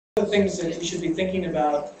One of the things that you should be thinking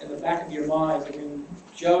about in the back of your mind, I mean,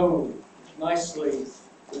 Joe nicely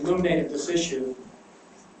illuminated this issue,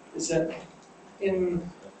 is that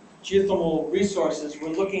in geothermal resources, we're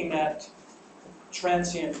looking at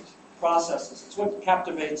transient processes. It's what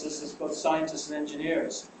captivates us as both scientists and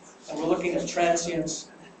engineers. And we're looking at transients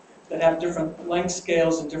that have different length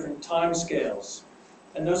scales and different time scales.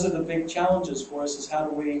 And those are the big challenges for us, is how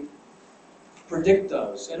do we predict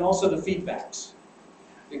those, and also the feedbacks,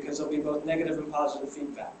 because there'll be both negative and positive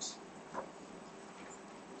feedbacks.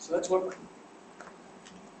 So that's what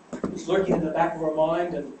is lurking in the back of our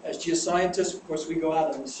mind, and as geoscientists, of course, we go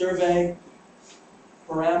out and survey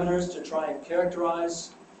parameters to try and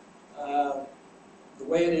characterize the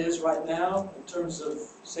way it is right now in terms of,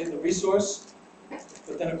 say, the resource.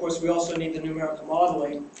 But then, of course, we also need the numerical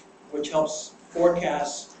modeling, which helps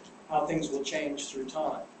forecast how things will change through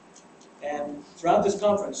time. And throughout this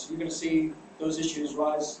conference, you're going to see those issues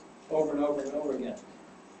rise over and over and over again.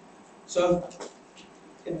 So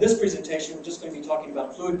in this presentation, we're just going to be talking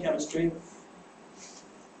about fluid chemistry.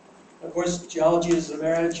 Of course, geology is the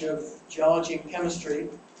marriage of geology and chemistry.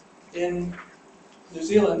 In New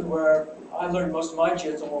Zealand, where I learned most of my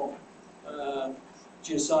geothermal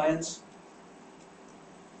geoscience,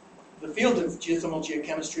 the field of geothermal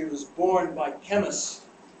geochemistry was born by chemists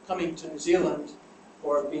coming to New Zealand,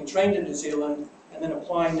 or being trained in New Zealand, and then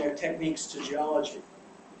applying their techniques to geology.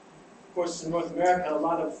 Of course, in North America, a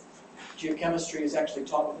lot of geochemistry is actually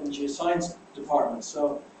taught within geoscience departments.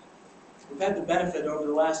 So we've had the benefit over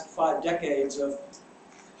the last 5 decades of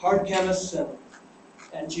hard chemists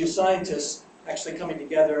and geoscientists actually coming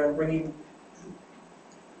together and bringing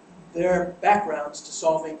their backgrounds to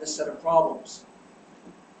solving this set of problems.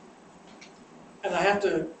 And I have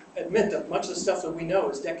to admit that much of the stuff that we know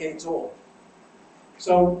is decades old.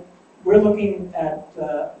 So we're looking at,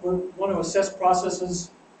 we want to assess processes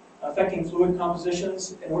affecting fluid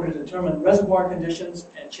compositions in order to determine reservoir conditions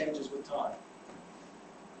and changes with time.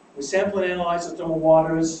 We sample and analyze the thermal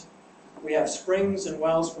waters. We have springs and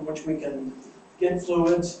wells from which we can get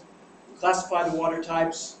fluids. We classify the water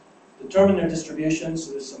types, determine their distribution, so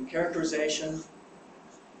there's some characterization.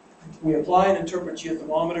 We apply and interpret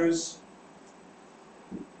geothermometers.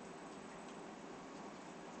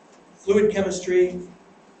 Fluid chemistry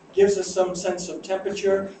gives us some sense of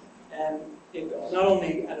temperature, and not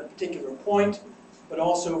only at a particular point, but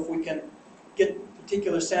also if we can get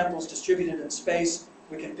particular samples distributed in space,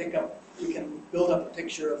 we can build up a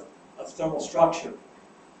picture of thermal structure.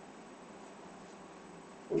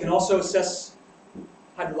 We can also assess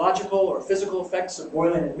hydrological or physical effects of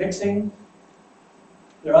boiling and mixing.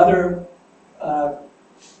 There are other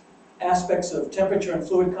aspects of temperature and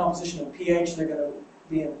fluid composition and pH that are going to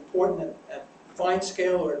be important at fine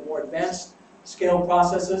scale or at more advanced scale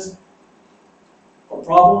processes or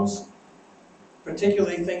problems,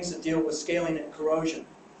 particularly things that deal with scaling and corrosion.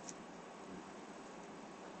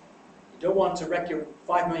 You don't want to wreck your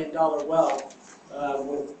 $5 million well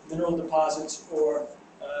with mineral deposits or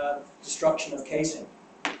destruction of casing.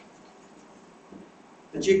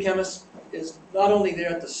 The geochemist is not only there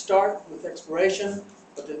at the start with exploration,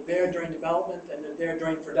 but they're there during development and they're there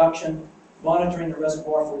during production, monitoring the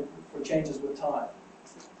reservoir for changes with time.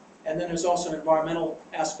 And then there's also an environmental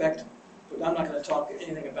aspect, but I'm not going to talk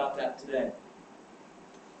anything about that today.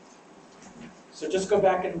 So just go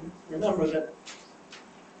back and remember that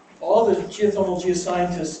all the geothermal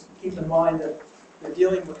geoscientists keep in mind that they're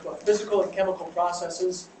dealing with both physical and chemical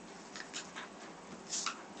processes.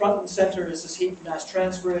 Front and center is this heat mass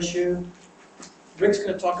transfer issue. Rick's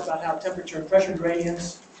going to talk about how temperature and pressure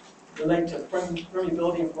gradients relate to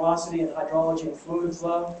permeability and porosity and hydrology and fluid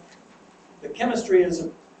flow. The chemistry is a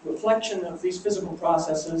reflection of these physical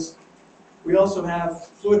processes. We also have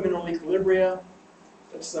fluid mineral equilibria.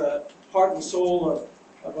 That's the heart and soul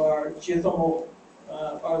of our geothermal,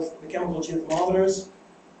 the chemical geothermometers.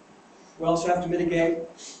 We also have to mitigate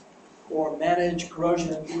or manage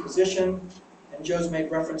corrosion and deposition. And Joe's made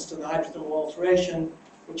reference to the hydrothermal alteration,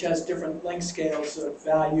 which has different length scales of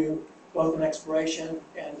value, both in exploration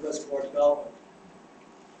and reservoir development.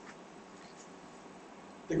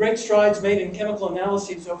 The great strides made in chemical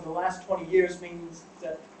analyses over the last 20 years means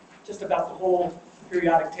that just about the whole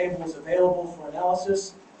periodic table is available for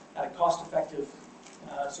analysis at a cost-effective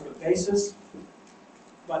sort of basis.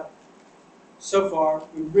 But so far,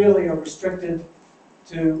 we really are restricted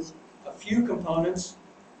to a few components.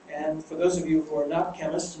 And for those of you who are not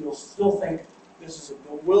chemists, you'll still think this is a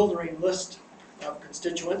bewildering list of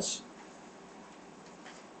constituents.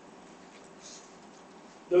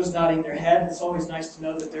 Those nodding their head, it's always nice to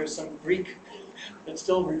know that there's some Greek that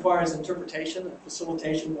still requires interpretation and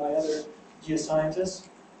facilitation by other geoscientists.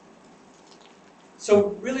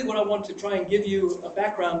 So really what I want to try and give you a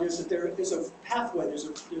background is that there is a pathway,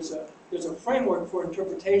 there's a framework for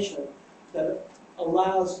interpretation that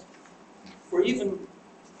allows for even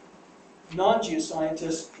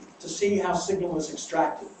non-geoscientists to see how signal is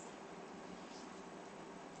extracted.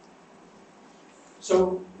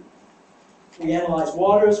 So we analyze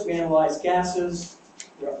waters, we analyze gases,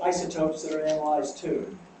 there are isotopes that are analyzed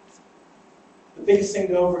too. The biggest thing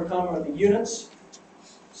to overcome are the units.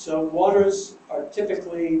 So waters are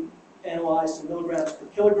typically analyzed in milligrams per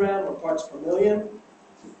kilogram or parts per million.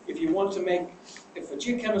 If a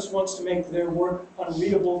geochemist wants to make their work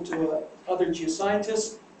unreadable to other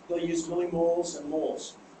geoscientists, they'll use millimoles and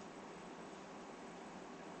moles.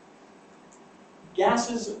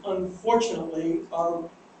 Gases, unfortunately, are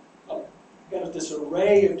got this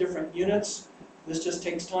array of different units. This just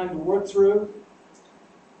takes time to work through.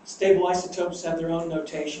 Stable isotopes have their own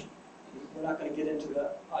notation. We're not going to get into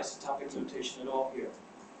the isotopic notation at all here.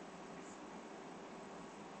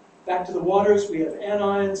 Back to the waters, we have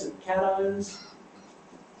anions and cations.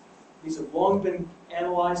 These have long been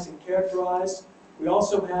analyzed and characterized. We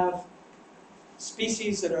also have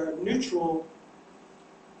species that are neutral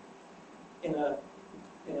in a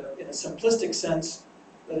simplistic sense,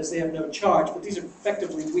 that is, they have no charge, but these are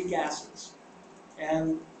effectively weak acids.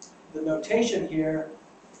 And the notation here,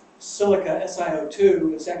 silica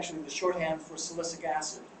SiO2, is actually the shorthand for silicic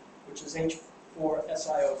acid, which is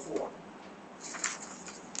H4SiO4.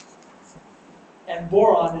 And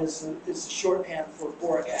boron is the shorthand for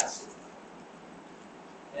boric acid.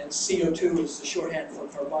 And CO2 is the shorthand for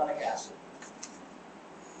carbonic acid.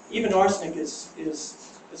 Even arsenic is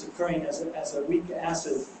occurring as a weak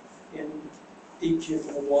acid in deep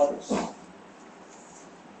geothermal waters.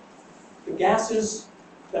 The gases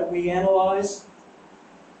that we analyze,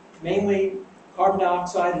 mainly carbon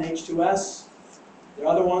dioxide and H2S. There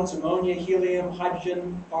are other ones: ammonia, helium,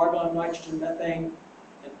 hydrogen, argon, nitrogen, methane,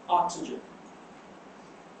 and oxygen.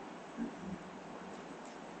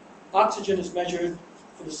 Oxygen is measured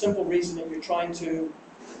for the simple reason that you're trying to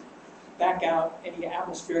back out any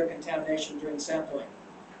atmospheric contamination during sampling.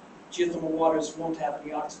 Geothermal waters won't have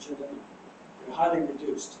any oxygen in them. They're highly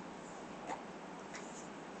reduced.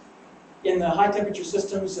 In the high temperature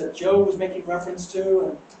systems that Joe was making reference to,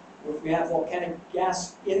 and if we have volcanic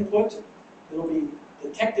gas input, it'll be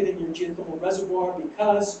detected in your geothermal reservoir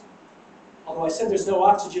because, although I said there's no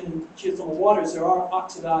oxygen in geothermal waters, there are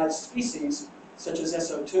oxidized species such as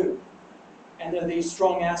SO2. And there are these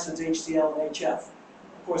strong acids, HCl and HF.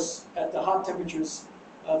 Of course, at the hot temperatures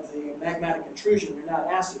of the magmatic intrusion, they're not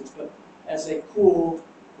acids, but as they cool,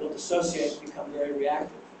 they'll dissociate and become very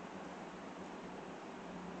reactive.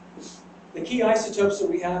 The key isotopes that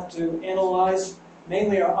we have to analyze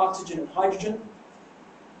mainly are oxygen and hydrogen.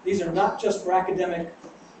 These are not just for academic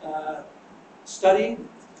study.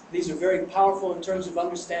 These are very powerful in terms of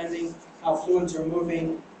understanding how fluids are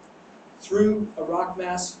moving through a rock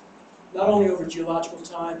mass, not only over geological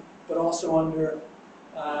time, but also under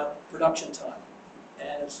production time.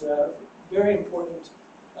 And it's a very important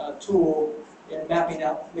tool in mapping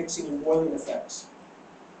out mixing and boiling effects.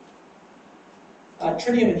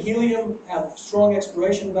 Tritium and helium have strong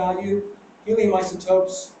exploration value. Helium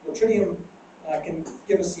isotopes, the tritium can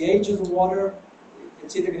give us the age of the water.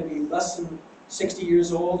 It's either going to be less than 60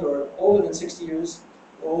 years old or older than 60 years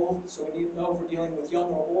old, so we need to know if we're dealing with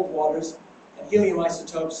young or old waters. And helium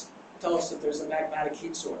isotopes tell us that there's a magmatic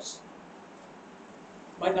heat source.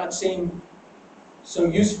 Might not seem so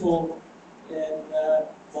useful in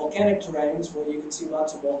volcanic terrains where you can see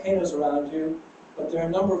lots of volcanoes around you, but there are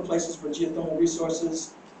a number of places where geothermal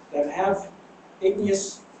resources that have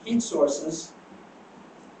igneous heat sources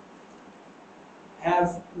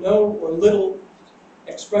have no or little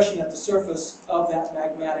expression at the surface of that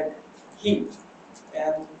magmatic heat.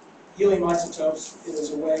 And helium isotopes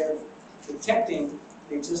is a way of detecting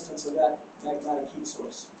the existence of that magmatic heat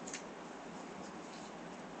source.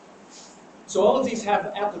 So all of these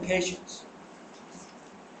have applications.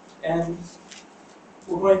 And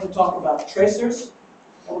we're going to talk about tracers,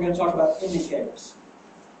 and we're going to talk about indicators.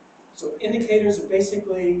 So indicators are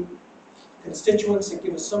basically constituents that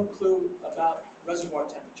give us some clue about reservoir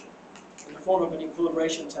temperature in the form of an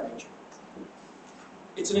equilibration temperature.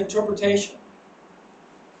 It's an interpretation.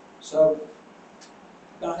 So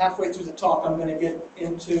about halfway through the talk, I'm going to get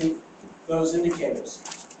into those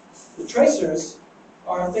indicators. The tracers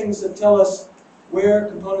are things that tell us where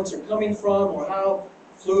components are coming from or how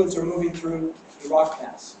fluids are moving through the rock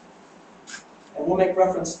mass. And we'll make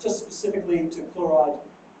reference just specifically to chloride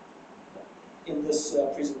in this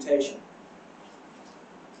presentation.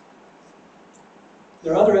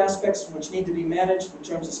 There are other aspects which need to be managed in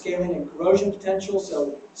terms of scaling and corrosion potential.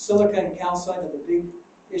 So silica and calcite are the big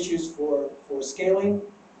issues for scaling.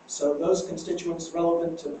 So those constituents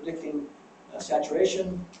relevant to predicting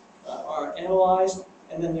saturation are analyzed.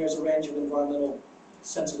 And then there's a range of environmental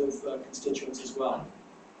sensitive constituents as well.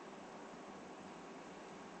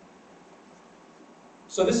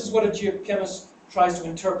 So this is what a geochemist tries to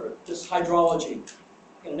interpret, this hydrology.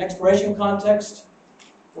 In an exploration context,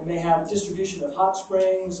 we may have distribution of hot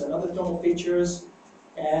springs and other thermal features,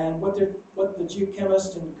 and what the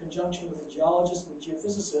geochemist in conjunction with the geologist and the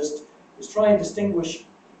geophysicist is trying to distinguish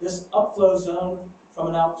this upflow zone from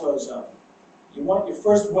an outflow zone. You want your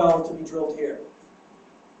first well to be drilled here.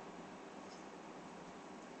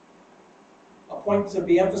 A point to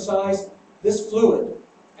be emphasized, this fluid,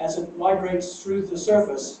 as it migrates through the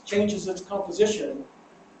surface, changes its composition,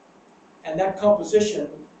 and that composition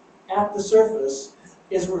at the surface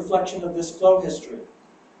is a reflection of this flow history.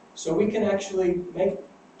 So we can actually make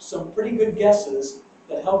some pretty good guesses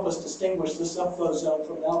that help us distinguish this upflow zone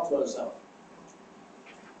from the outflow zone.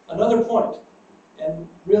 Another point, and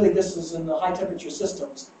really this is in the high temperature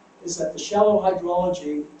systems, is that the shallow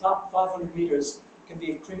hydrology, top 500 meters, can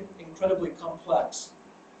be incredibly complex.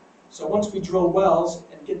 So once we drill wells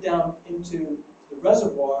and get down into the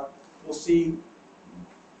reservoir, we'll see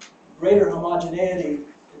greater homogeneity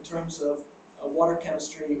in terms of water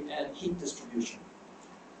chemistry and heat distribution.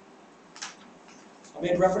 I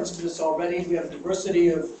made reference to this already. We have a diversity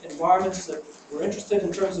of environments that we're interested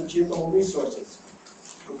in terms of geothermal resources.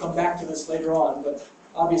 We'll come back to this later on, but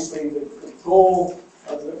obviously the goal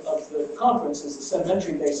of the conference is the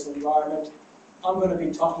sedimentary basin environment. I'm going to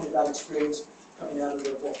be talking about experience coming out of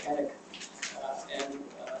the volcanic and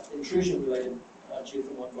intrusion-related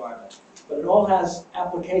geothermal environment. But it all has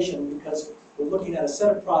application because we're looking at a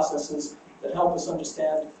set of processes that help us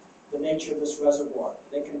understand the nature of this reservoir.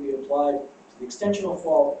 They can be applied to the extensional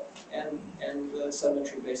fault and the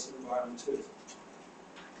sedimentary basin environment too.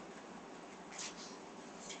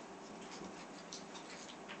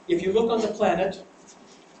 If you look on the planet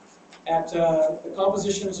at the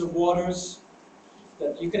compositions of waters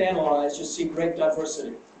that you can analyze, you'll see great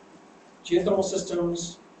diversity. Geothermal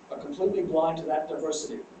systems are completely blind to that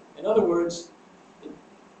diversity. In other words,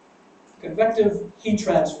 convective heat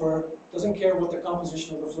transfer doesn't care what the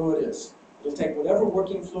composition of the fluid is. It'll take whatever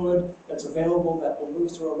working fluid that's available that will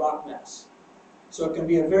move through a rock mass. So it can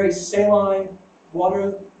be a very saline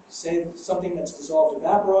water, say something that's dissolved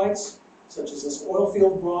evaporites, such as this oil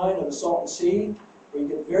field brine or the Salton Sea, where you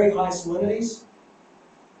get very high salinities.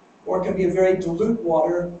 Or it can be a very dilute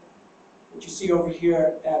water, which you see over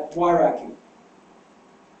here at Wairaki.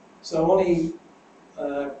 So only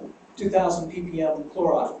 2,000 ppm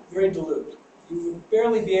chloride, very dilute. You would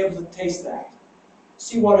barely be able to taste that.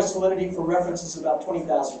 Seawater salinity for reference is about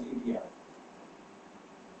 20,000 ppm.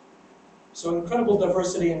 So incredible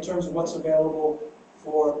diversity in terms of what's available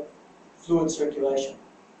for fluid circulation.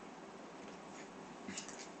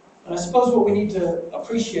 And I suppose what we need to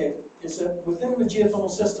appreciate is that within the geothermal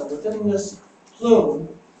system, within this plume,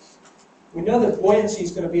 we know that buoyancy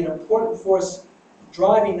is going to be an important force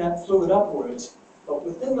driving that fluid upwards, but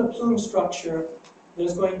within the plume structure,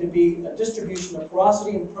 there's going to be a distribution of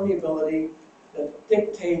porosity and permeability that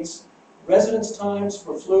dictates residence times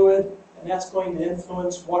for fluid, and that's going to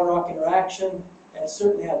influence water-rock interaction and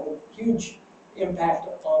certainly have a huge impact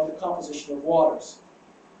on the composition of waters.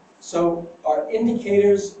 So our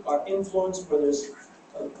indicators are influenced where there's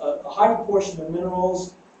a high proportion of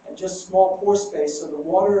minerals and just small pore space, so the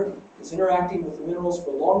water is interacting with the minerals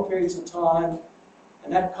for long periods of time,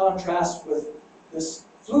 and that contrasts with this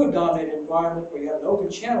fluid-dominated environment where you have an open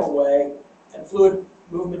channel way and fluid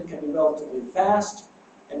movement can be relatively fast,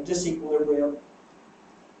 and disequilibrium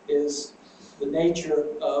is the nature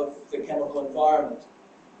of the chemical environment.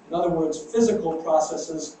 In other words, physical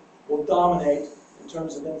processes will dominate in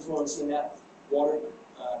terms of influencing that water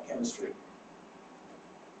chemistry.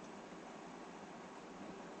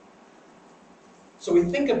 So we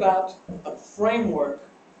think about a framework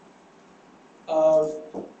of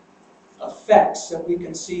effects that we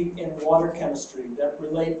can see in water chemistry that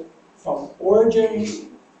relate from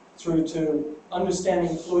origin through to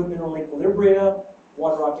understanding fluid mineral equilibria,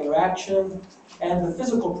 water-rock interaction, and the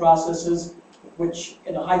physical processes, which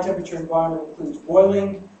in a high temperature environment includes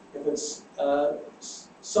boiling. If it's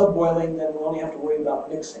sub-boiling, then we'll only have to worry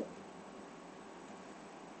about mixing.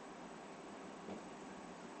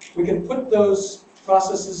 We can put those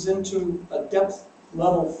processes into a depth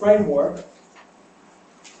level framework.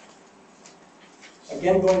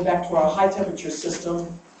 Again, going back to our high temperature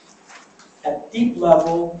system, at deep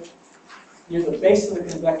level, near the base of the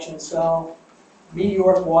convection cell,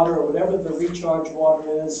 meteoric water or whatever the recharge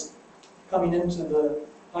water is coming into the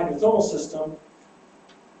hydrothermal system,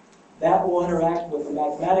 that will interact with the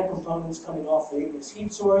magmatic components coming off the igneous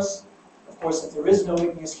heat source. Of course, if there is no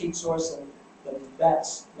igneous heat source, then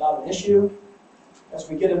that's not an issue. As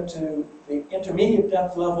we get up to the intermediate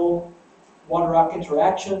depth level, water-rock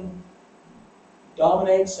interaction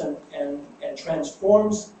dominates and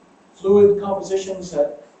transforms fluid compositions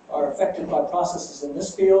that are affected by processes in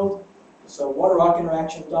this field. So water-rock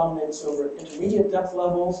interaction dominates over intermediate depth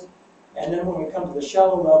levels, and then when we come to the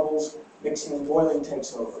shallow levels, mixing and boiling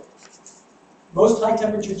takes over. Most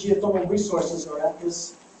high-temperature geothermal resources are at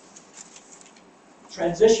this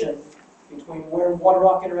transition between where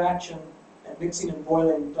water-rock interaction and mixing and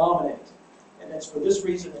boiling dominate. And it's for this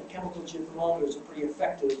reason that chemical geothermometers are pretty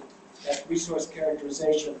effective at resource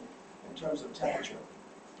characterization in terms of temperature.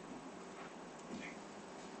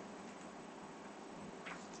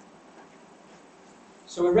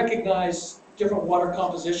 So we recognize different water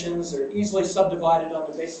compositions. They're easily subdivided on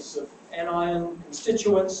the basis of anion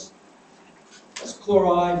constituents as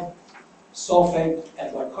chloride, sulfate,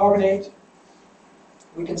 and bicarbonate.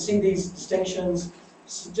 We can see these distinctions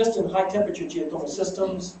just in high-temperature geothermal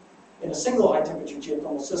systems, in a single high-temperature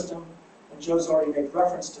geothermal system, and Joe's already made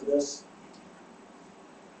reference to this.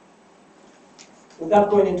 Without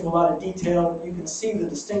going into a lot of detail, you can see the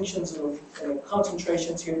distinctions and the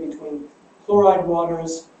concentrations here between chloride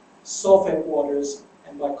waters, sulfate waters,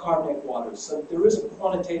 and bicarbonate waters. So there is a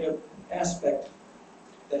quantitative aspect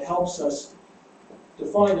that helps us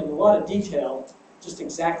define in a lot of detail just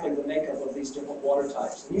exactly the makeup of these different water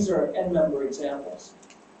types. And these are end-member examples.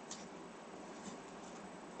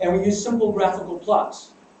 And we use simple graphical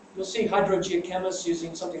plots. You'll see hydrogeochemists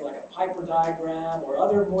using something like a Piper diagram or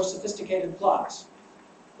other more sophisticated plots.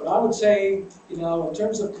 But I would say, in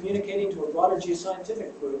terms of communicating to a broader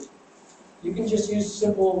geoscientific group, you can just use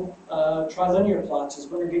simple trilinear plots, as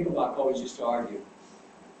Werner Gegenbach always used to argue.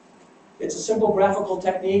 It's a simple graphical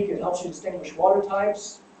technique. It helps you distinguish water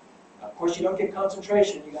types. Of course, you don't get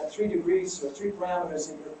concentration. You got 3 degrees or 3 parameters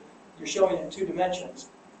that you're showing in 2 dimensions.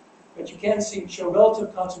 But you can show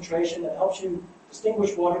relative concentration that helps you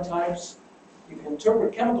distinguish water types. You can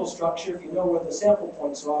interpret chemical structure if you know where the sample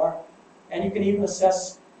points are. And you can even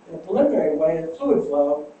assess in a preliminary way the fluid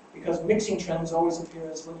flow, because mixing trends always appear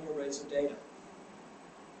as linear arrays of data.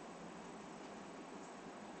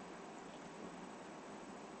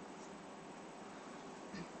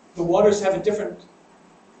 The waters have a different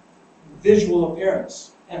visual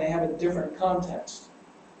appearance, and they have a different context.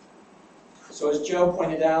 So as Joe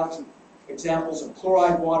pointed out, examples of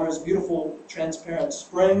chloride waters, beautiful transparent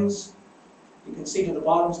springs. You can see to the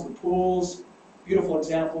bottoms of the pools, beautiful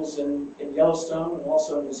examples in Yellowstone and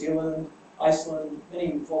also New Zealand, Iceland,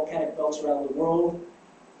 many volcanic belts around the world.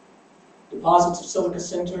 Deposits of silica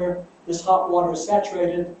sinter. This hot water is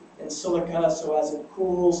saturated in silica, so as it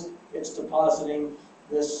cools, it's depositing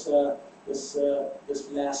this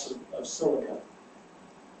mass of silica.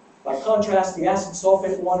 By contrast, the acid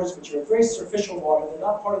sulfate waters, which are very superficial water, they're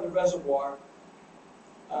not part of the reservoir,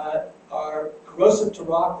 are corrosive to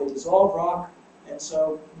rock, they dissolve rock, and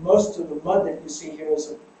so most of the mud that you see here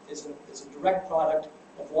is a direct product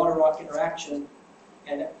of water-rock interaction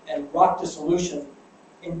and rock dissolution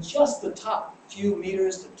in just the top few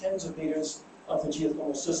meters to tens of meters of the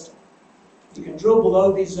geothermal system. You can drill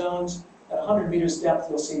below these zones. At 100 meters depth,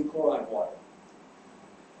 you'll see chloride water.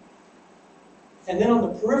 And then on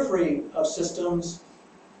the periphery of systems,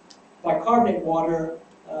 bicarbonate water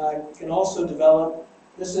can also develop.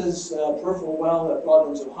 This is a peripheral well at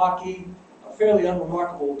Broadlands, Oaxaca, a fairly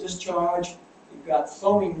unremarkable discharge. You've got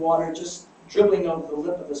foaming water just dribbling over the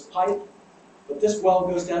lip of this pipe. But this well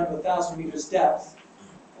goes down to 1,000 meters depth.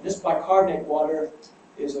 And this bicarbonate water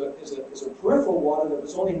is a peripheral water that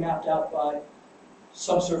was only mapped out by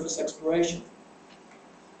subsurface exploration.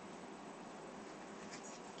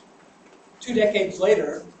 2 decades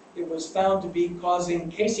later, it was found to be causing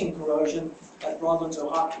casing corrosion at Broadlands,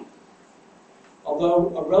 Oaxaca.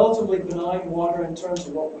 Although a relatively benign water in terms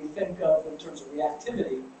of what we think of in terms of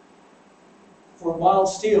reactivity, for mild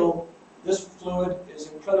steel, this fluid is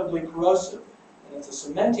incredibly corrosive. And if the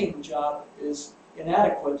cementing job is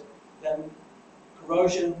inadequate, then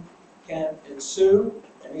corrosion can ensue,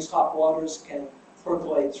 and these hot waters can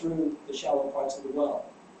percolate through the shallow parts of the well.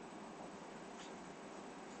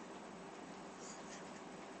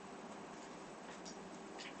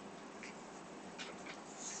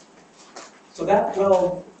 So that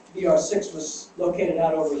well, BR6, was located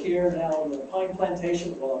out over here now in the pine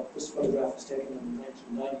plantation. Well, this photograph was taken in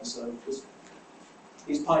the 1990s, so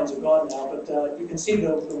these pines are gone now. But you can see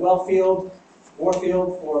the well field, bore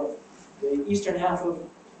field for the eastern half of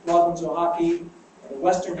Broadlands Oaxaca, and the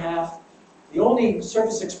western half. The only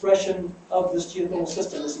surface expression of this geothermal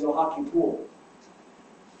system is the Oaxaca pool.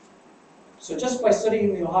 So just by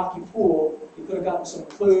studying the Oaxaca pool, you could have gotten some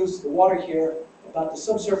clues, the water here, about the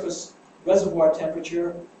subsurface reservoir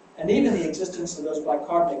temperature, and even the existence of those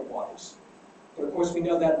bicarbonate waters. But of course we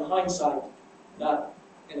know that in hindsight, not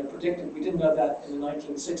in a predicted, we didn't know that in the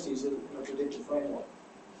 1960s in a predicted framework.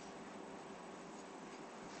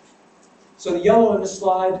 So the yellow in this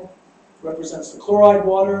slide represents the chloride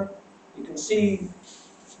water. You can see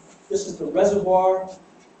this is the reservoir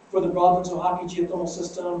for the Broadlands Oaxaca geothermal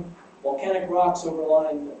system. Volcanic rocks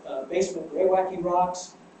overlying basement greywacke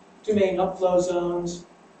rocks. Two main upflow zones.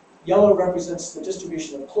 Yellow represents the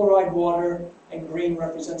distribution of chloride water, and green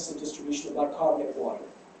represents the distribution of bicarbonate water.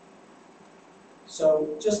 So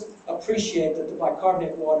just appreciate that the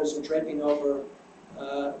bicarbonate waters are draping over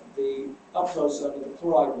the upflow zone of the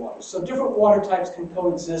chloride water. So different water types can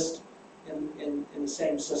coexist in the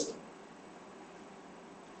same system.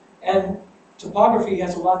 And topography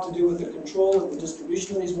has a lot to do with the control of the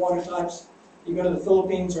distribution of these water types. You go to the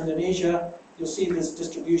Philippines or Indonesia, you'll see this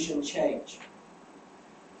distribution change.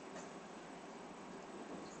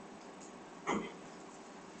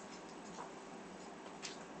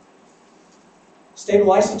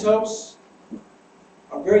 Stable isotopes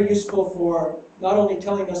are very useful for not only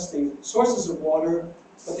telling us the sources of water,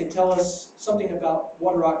 but they tell us something about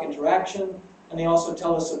water-rock interaction, and they also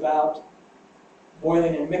tell us about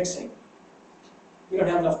boiling and mixing. We don't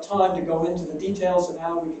have enough time to go into the details of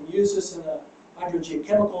how we can use this in a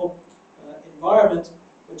hydrogeochemical environment,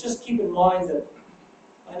 but just keep in mind that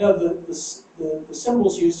I know the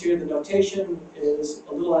symbols used here, the notation is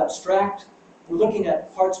a little abstract. We're looking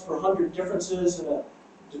at parts per 100 differences in a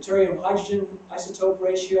deuterium-hydrogen isotope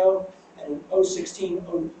ratio and an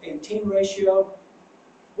O16-O18 ratio.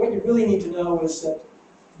 What you really need to know is that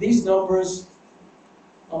these numbers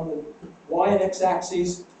on the y and x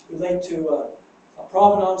axes relate to a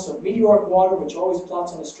provenance of meteoric water, which always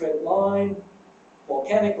plots on a straight line,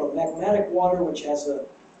 volcanic or magmatic water, which has a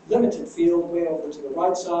limited field way over to the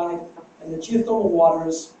right side, and the geothermal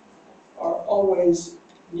waters are always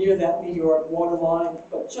near that meteoric water line,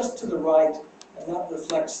 but just to the right, and that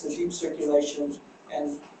reflects the deep circulation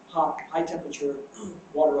and high temperature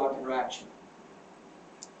water rock interaction.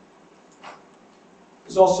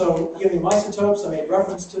 There's also helium isotopes. I made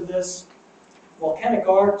reference to this. Volcanic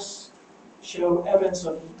arcs show evidence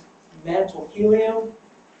of mantle helium.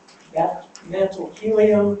 That mantle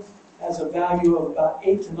helium has a value of about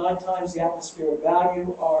 8 to 9 times the atmospheric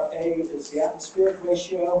value. Ra is the atmospheric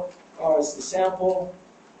ratio, R is the sample.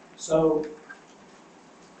 So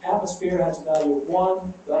atmosphere has a value of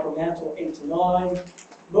 1, the upper mantle 8 to 9.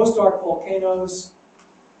 Most arc volcanoes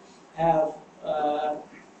have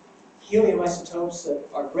helium isotopes that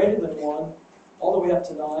are greater than 1, all the way up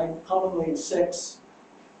to 9, commonly 6.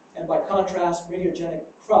 And by contrast, radiogenic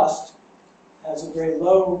crust has a very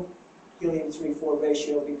low helium-3-4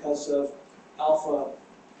 ratio because of alpha,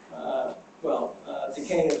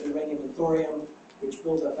 decay of uranium and thorium, which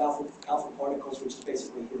build up alpha particles, which is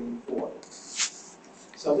basically helium-4.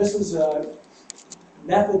 So this is a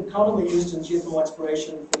method commonly used in geothermal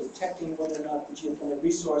exploration for detecting whether or not the geothermal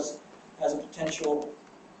resource has a potential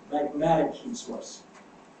magmatic heat source.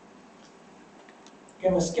 Okay,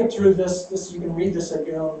 I'm going to skip through this. You can read this at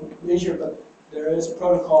your own leisure, but there is a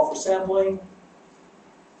protocol for sampling.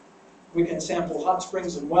 We can sample hot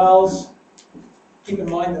springs and wells. Keep in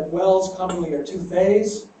mind that wells commonly are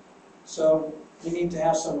two-phase, so you need to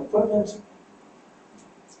have some equipment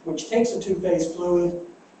which takes a two-phase fluid,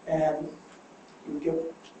 and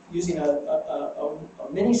using a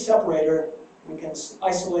mini separator, we can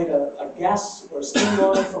isolate a gas or steam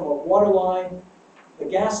line from a water line. The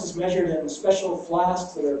gas is measured in special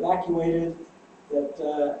flasks that are evacuated,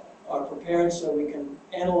 that are prepared so we can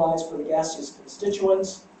analyze for the gaseous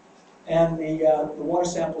constituents. And the water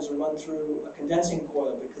samples are run through a condensing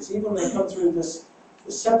coil, because even when they come through the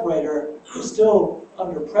separator, they're still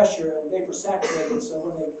under pressure and vapor saturated, so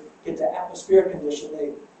when they get to atmospheric condition,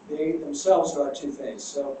 they themselves are two-phase.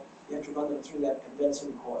 So you have to run them through that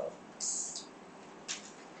condensing coil. So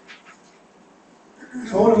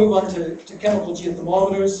I want to move on to chemical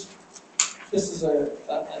geothermometers. This is an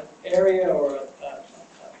area or a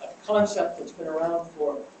concept that's been around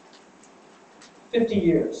for 50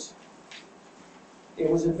 years. It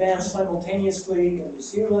was advanced simultaneously in New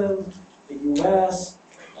Zealand, the US,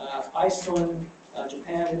 Iceland,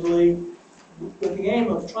 Japan, Italy, with the aim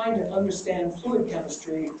of trying to understand fluid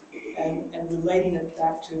chemistry and relating it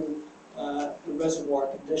back to the reservoir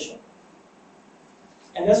condition.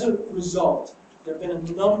 And as a result, there have been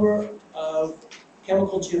a number of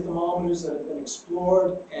chemical geothermometers that have been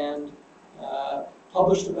explored and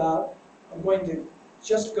published about. I'm going to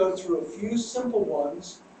just go through a few simple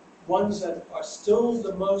ones that are still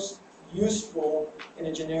the most useful in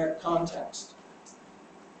a generic context.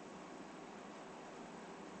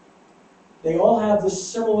 They all have this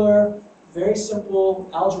similar, very simple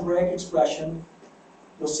algebraic expression.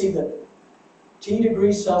 You'll see that T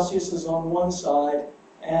degrees Celsius is on one side,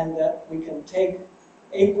 and that we can take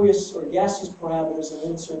aqueous or gaseous parameters and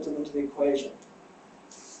insert them into the equation.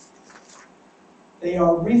 They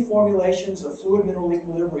are reformulations of fluid-mineral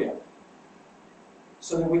equilibrium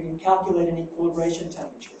so that we can calculate an equilibration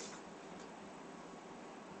temperature.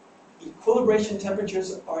 Equilibration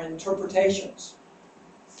temperatures are interpretations.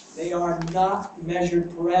 They are not measured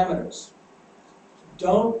parameters.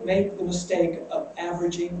 Don't make the mistake of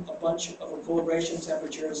averaging a bunch of equilibration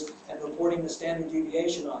temperatures and reporting the standard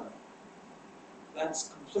deviation on them. That's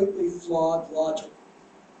completely flawed logic.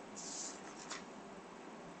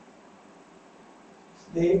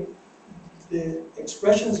 The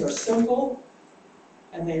expressions are simple,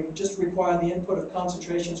 and they just require the input of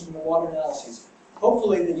concentrations from the water analyses.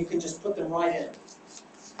 Hopefully that you can just put them right in.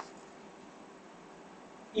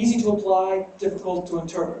 Easy to apply, difficult to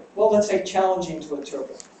interpret. Well, let's say challenging to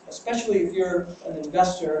interpret, especially if you're an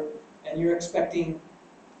investor and you're expecting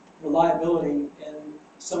reliability in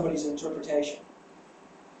somebody's interpretation.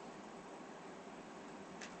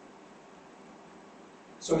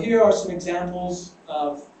 So here are some examples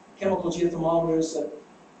of chemical geothermometers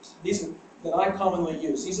that I commonly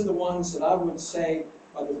use. These are the ones that I would say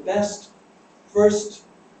are the best first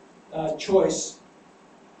choice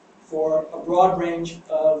for a broad range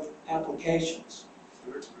of applications.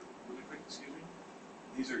 Stuart, really quick, excuse me.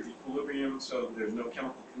 These are equilibrium, so there's no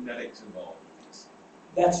chemical kinetics involved in this.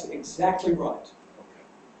 That's exactly right. Okay.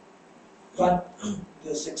 But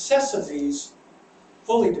the success of these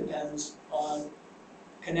fully depends on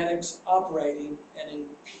kinetics operating and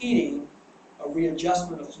impeding a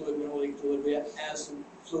readjustment of fluid-mineral equilibria as the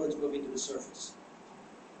fluid's moving to the surface.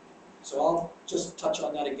 So I'll just touch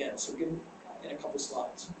on that again. So give in a couple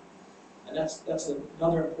slides. And that's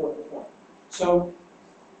another important point. So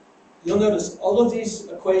you'll notice all of these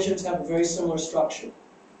equations have a very similar structure.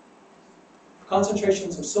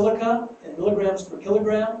 Concentrations of silica in milligrams per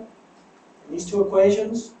kilogram. In these two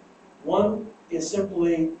equations, one is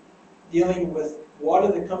simply dealing with water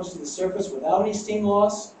that comes to the surface without any steam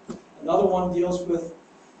loss. Another one deals with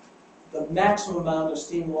the maximum amount of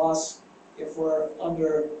steam loss if we're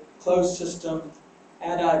under closed system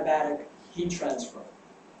adiabatic heat transfer.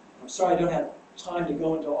 I'm sorry I don't have time to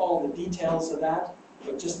go into all the details of that,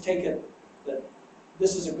 but just take it that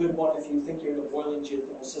this is a good one if you think you're in a boiling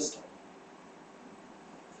geothermal system.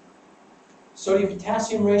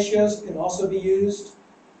 Sodium-potassium ratios can also be used.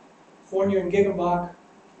 Fournier and Giggenbach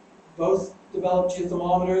both developed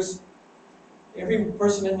geothermometers. Every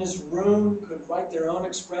person in this room could write their own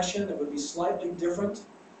expression. It would be slightly different.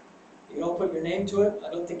 You all put your name to it.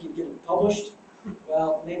 I don't think you'd get it published.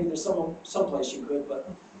 Well, maybe there's someplace you could, but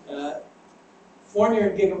Fournier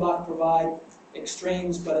and Giggenbach provide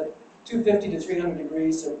extremes, but at 250 to 300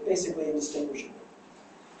 degrees, they're basically indistinguishable.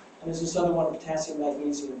 And there's this other one,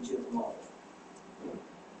 potassium-magnesium geothermometer.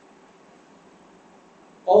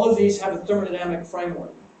 All of these have a thermodynamic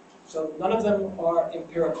framework, so none of them are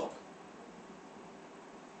empirical.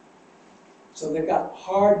 So they've got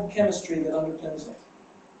hard chemistry that underpins them.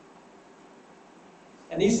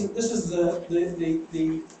 And this is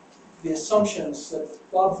the assumptions that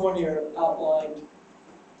Bob Fournier outlined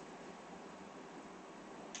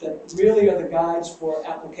that really are the guides for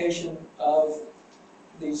application of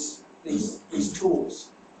these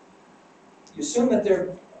tools. You assume that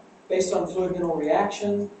they're based on fluid-mineral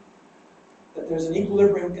reaction, that there's an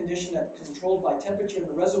equilibrium condition that's controlled by temperature in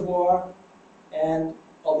the reservoir, and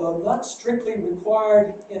although not strictly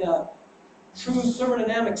required in a true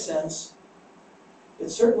thermodynamic sense, it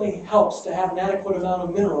certainly helps to have an adequate amount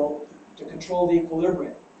of mineral to control the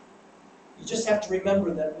equilibrium. You just have to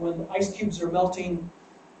remember that when ice cubes are melting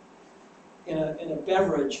in a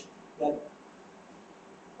beverage, that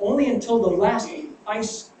only until the last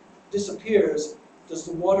ice disappears does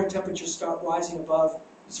the water temperature start rising above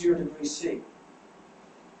 0 degrees C.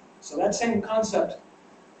 So that same concept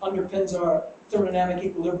underpins our thermodynamic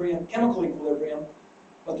equilibrium, chemical equilibrium,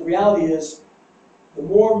 but the reality is the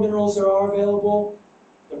more minerals there are available,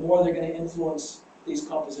 the more they're going to influence these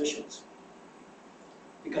compositions,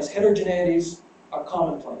 because heterogeneities are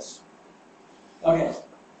commonplace. Okay.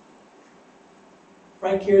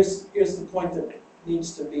 Frank, here's the point that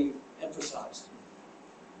needs to be emphasized.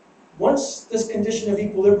 Once this condition of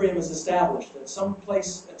equilibrium is established at some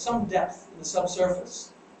place, at some depth in the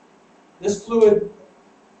subsurface, this fluid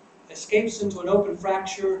escapes into an open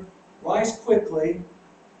fracture, rise quickly,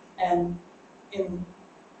 and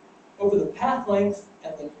over the path length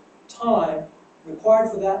and the time required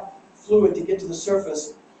for that fluid to get to the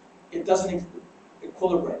surface, it doesn't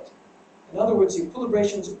equilibrate. In other words, the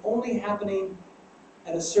equilibration is only happening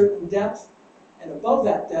at a certain depth, and above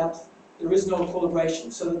that depth, there is no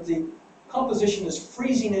equilibration, so that the composition is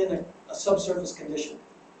freezing in a subsurface condition.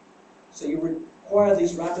 So you require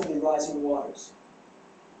these rapidly rising waters.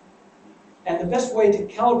 And the best way to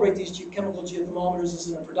calibrate these chemical geothermometers is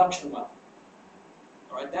in a production well.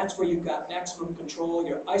 All right, that's where you've got maximum control.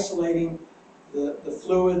 You're isolating the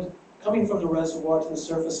fluid coming from the reservoir to the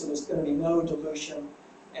surface, and there's going to be no dilution.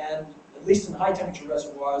 And at least in high temperature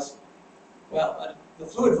reservoirs, well, the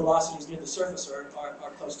fluid velocities near the surface are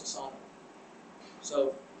close to sonic.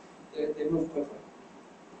 So they move quickly.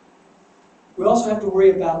 We also have to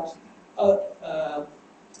worry about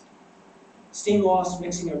steam loss,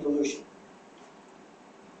 mixing, or dilution.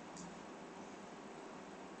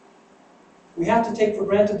 We have to take for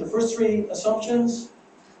granted the first three assumptions,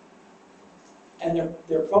 and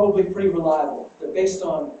they're probably pretty reliable. They're based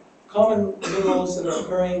on common minerals that are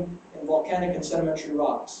occurring in volcanic and sedimentary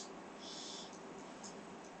rocks.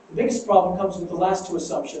 The biggest problem comes with the last two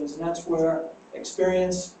assumptions, and that's where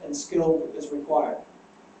experience and skill is required.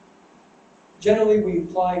 Generally, we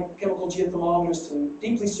apply chemical geothermometers to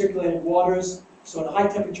deeply circulated waters. So in high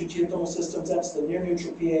temperature geothermal systems, that's the near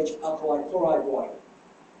neutral pH alkali chloride water.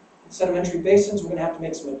 In sedimentary basins, we're going to have to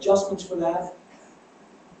make some adjustments for that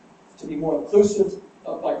to be more inclusive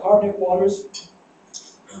of bicarbonate waters.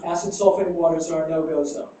 Acid sulfate waters are a no-go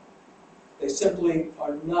zone. They simply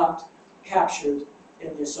are not captured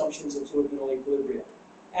in the assumptions of fluid mineral equilibrium.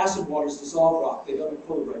 Acid waters dissolve rock, they don't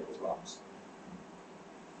equilibrate with rocks.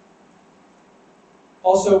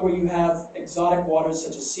 Also, where you have exotic waters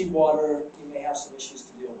such as seawater, you may have some issues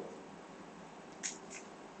to deal with.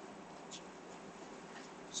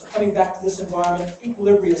 So coming back to this environment,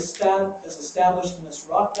 equilibrium is established in this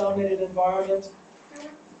rock-dominated environment.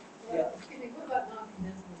 Yeah. Excuse me, what about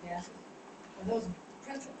non-condensable gases? Are those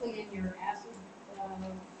principally in your acid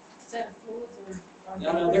set of fluids, or are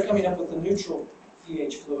No, they're coming up with the neutral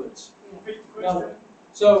pH fluids. Yeah. No,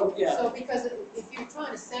 so, yeah. So because if you're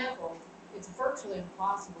trying to sample, it's virtually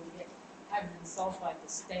impossible to get hydrogen sulfide to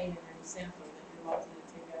stay in any sample that you're likely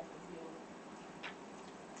to take out of the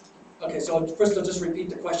field. Okay, so first I'll just repeat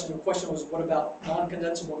the question. The question was, what about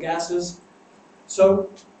non-condensable gases? So,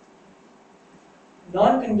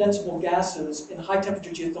 non-condensable gases in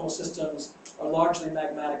high-temperature geothermal systems are largely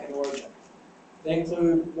magmatic in origin. They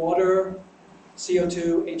include water,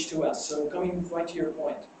 CO2, H2S. So coming right to your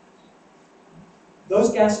point,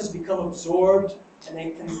 those gases become absorbed, and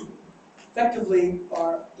they can effectively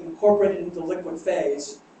are incorporated into the liquid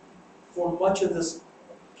phase for much of this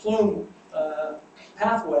plume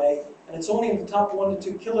pathway, and it's only in the top 1 to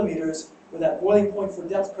 2 kilometers where that boiling point for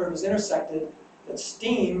depth curve is intersected that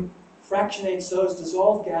steam fractionates those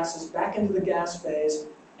dissolved gases back into the gas phase,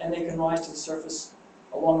 and they can rise to the surface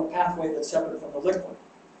along a pathway that's separate from the liquid.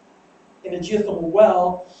 In a geothermal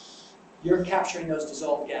well, you're capturing those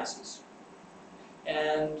dissolved gases,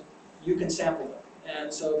 and you can sample them.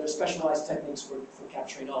 And so there's specialized techniques for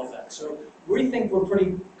capturing all of that. So we think we're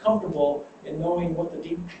pretty comfortable in knowing what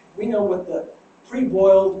we know what the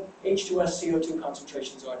pre-boiled H2S CO2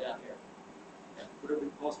 concentrations are down here. Would it be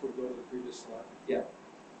possible to go to the previous slide? Yeah.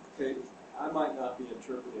 Okay, I might not be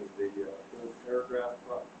interpreting the third paragraph,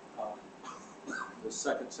 the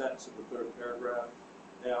second sentence of the third paragraph.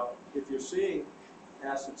 Now, if you're seeing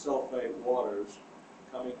acid sulfate waters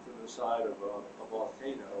coming from the side of a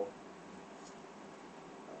volcano,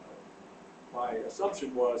 my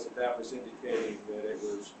assumption was that that was indicating that it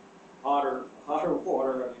was hotter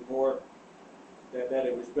water, I mean more, that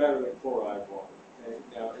it was better than chloride water. Okay?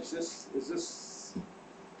 Now, is this?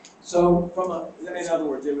 So from a, In other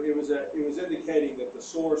words, it was indicating that the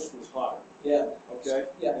source was hotter. yeah. Okay.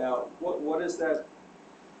 Yeah. Now, what is that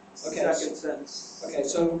second sentence? Okay,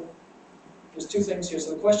 so there's two things here.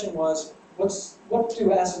 So the question was, what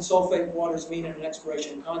do acid sulfate waters mean in an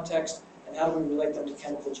exploration context, and how do we relate them to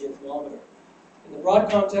chemical geothermometer? In the broad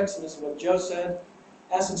context, and this is what Joe said,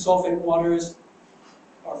 acid sulfate waters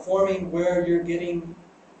are forming where you're getting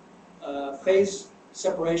phase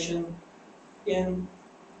separation in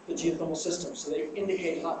the geothermal system. So they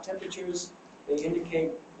indicate hot temperatures, they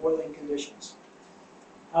indicate boiling conditions.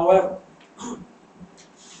 However,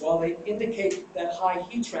 while they indicate that high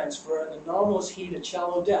heat transfer and anomalous heat at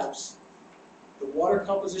shallow depths, the water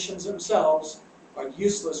compositions themselves are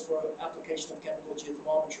useless for application of chemical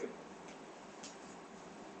geothermometry.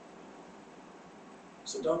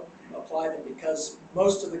 So don't apply them, because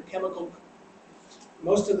most of the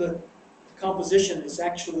composition is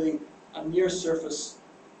actually a near surface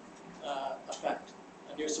effect,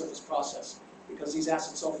 a near surface process, because these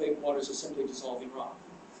acid sulfate waters are simply dissolving rock.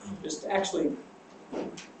 There's a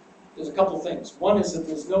couple things. One is that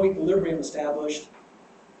there's no equilibrium established,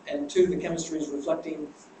 and two, the chemistry is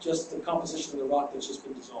reflecting just the composition of the rock that's just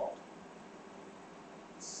been dissolved.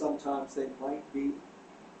 Sometimes they might be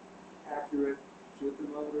accurate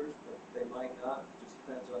geothermometers, but they might not. It just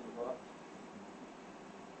depends on the rock.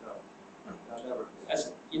 No, never.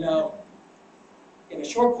 As you know, in a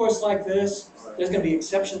short course like this, there's going to be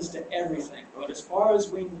exceptions to everything. But as far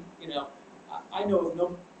as I know of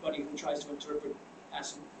nobody who tries to interpret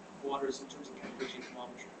acid waters in terms of chemical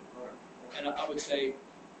geothermometry. And I would say,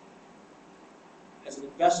 as an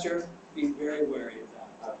investor, be very wary of that.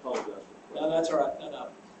 I apologize. No, that's all right. No.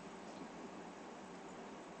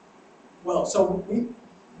 Well, so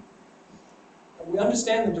we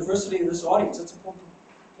understand the diversity of this audience. That's a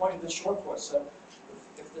point of this short course. So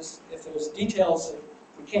if there's details that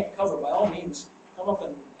we can't cover, by all means, come up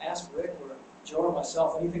and ask Rick or Joe or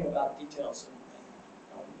myself anything about details.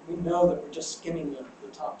 And we know that we're just skimming the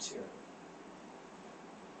tops here.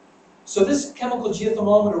 So this chemical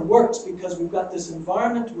geothermometer works because we've got this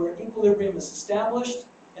environment where equilibrium is established,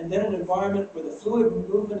 and then an environment where the fluid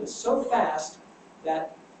movement is so fast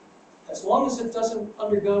that as long as it doesn't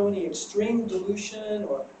undergo any extreme dilution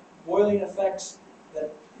or boiling effects,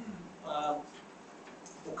 that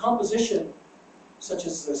the composition, such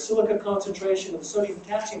as the silica concentration or the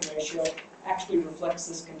sodium-potassium ratio, actually reflects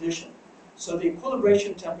this condition. So the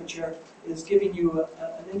equilibration temperature is giving you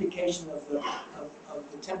an indication of the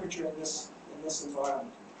temperature in this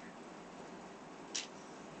environment.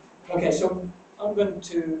 Okay, so I'm going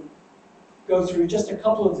to go through just a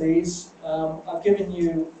couple of these. I've given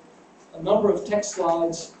you a number of text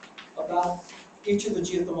slides about each of the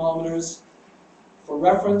geothermometers for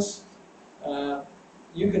reference.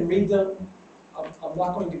 You can read them. I'm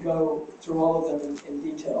not going to go through all of them in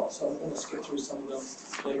detail, so I'm going to skip through some of them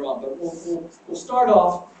later on. But we'll start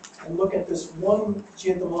off and look at this one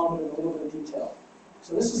geothermometer in a little bit of detail.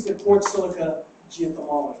 So this is the quartz silica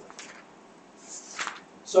geothermometer.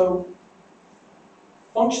 So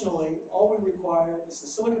functionally, all we require is the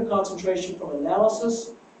silica concentration from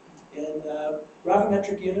analysis in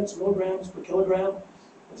gravimetric units, milligrams per kilogram.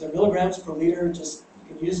 If they're milligrams per liter, just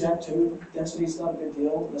you can use that too. Density is not a big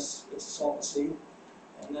deal unless it's a salton sea.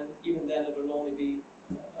 And then even then it would only be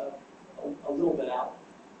a little bit out.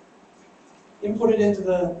 Input it into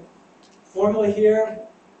the formula here,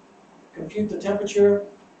 compute the temperature,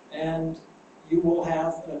 and you will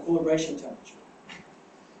have an equilibration temperature.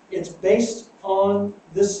 It's based on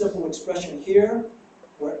this simple expression here,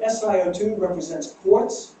 where SiO2 represents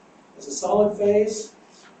quartz as a solid phase,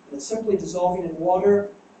 and it's simply dissolving in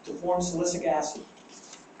water to form silicic acid.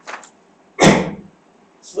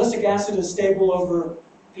 Silicic acid is stable over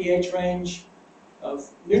pH range of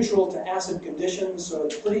neutral to acid conditions, so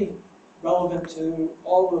it's pretty relevant to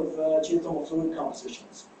all of geothermal fluid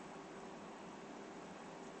compositions.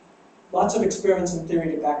 Lots of experiments in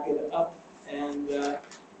theory to back it up, and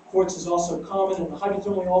quartz is also common in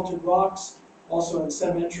hydrothermally altered rocks, also in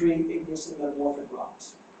sedimentary, igneous, and metamorphic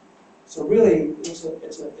rocks. So really, it's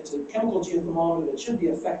a chemical geothermometer that should be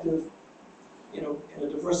effective, in a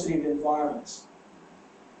diversity of environments.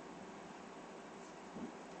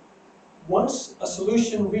 Once a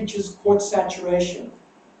solution reaches quartz saturation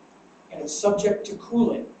and it's subject to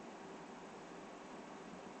cooling,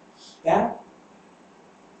 that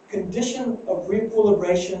condition of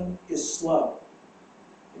re-equilibration is slow.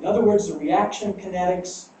 In other words, the reaction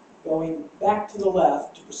kinetics going back to the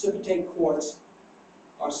left to precipitate quartz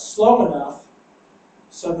are slow enough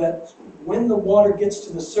so that when the water gets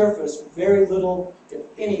to the surface, very little, if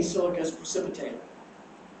any, silica is precipitated.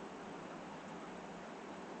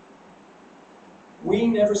 We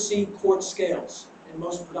never see quartz scales in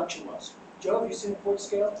most production wells. Joe, have you seen a quartz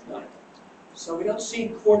scale? No. So we don't see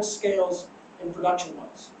quartz scales in production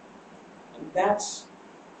wells. And that's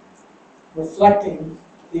reflecting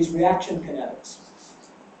these reaction kinetics.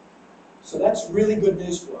 So that's really good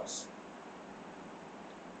news for us.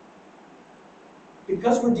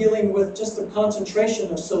 Because we're dealing with just the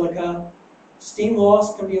concentration of silica, steam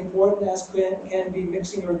loss can be important, as can be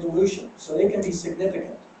mixing or dilution. So they can be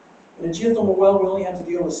significant. In a geothermal well, we only have to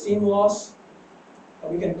deal with steam loss,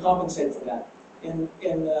 and we can compensate for that. In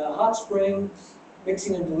hot spring,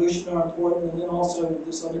 mixing and dilution are important, and then also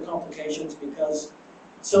there's other complications because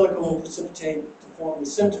silica will precipitate to form the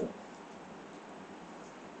sinter.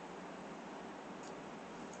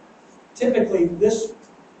 typically this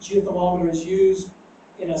geothermometer is used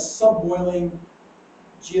in a subboiling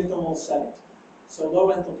geothermal setting, so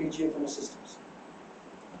low enthalpy geothermal systems.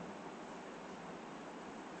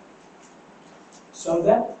 So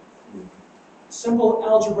that simple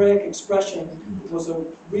algebraic expression was a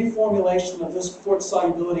reformulation of this quartz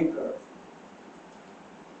solubility curve.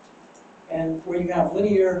 And where you have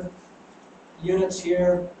linear units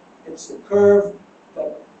here, it's a curve,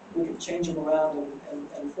 but we can change them around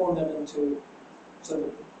and form them into,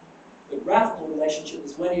 so the graphical relationship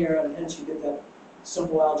is linear, and hence you get that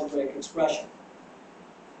simple algebraic expression.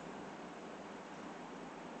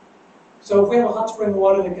 So if we have a hot spring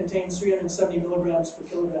water that contains 370 milligrams per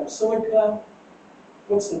kilogram of silica,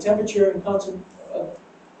 what's the temperature and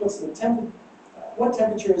what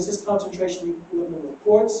temperature is this concentration equilibrium of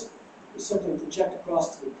quartz? We simply project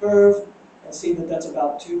across to the curve and see that that's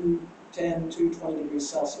about 210, 220 degrees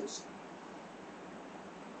Celsius.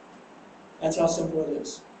 That's how simple it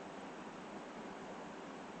is.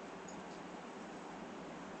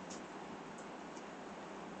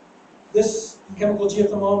 This chemical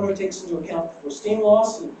geothermometer takes into account for steam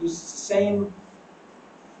loss. It uses the same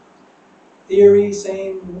theory,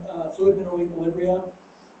 same fluid mineral equilibria,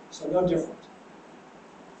 so no different.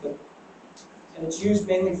 And it's used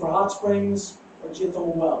mainly for hot springs or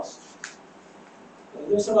geothermal wells.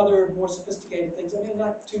 There's some other more sophisticated things. I mean,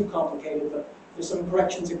 not too complicated, but there's some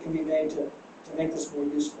corrections that can be made to make this more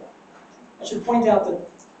useful. I should point out that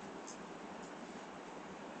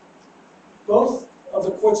both of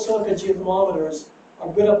the quartz silica geothermometers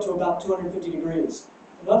are good up to about 250 degrees.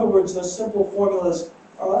 In other words, those simple formulas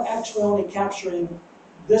are actually only capturing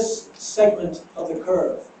this segment of the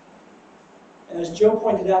curve. And as Joe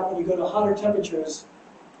pointed out, when you go to hotter temperatures,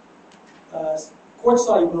 quartz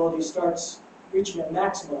solubility starts reaching a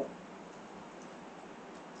maximum.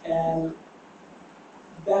 And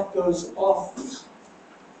that goes off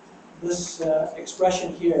this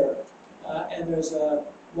expression here. And there's a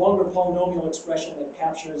longer polynomial expression that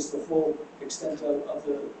captures the full extent of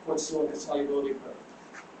the quartz silica solubility curve.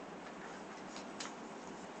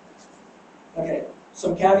 Okay,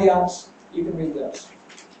 some caveats, you can read those.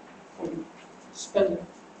 We can spend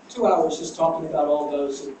 2 hours just talking about all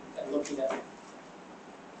those and looking at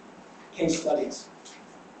case studies.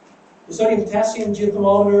 The sodium-potassium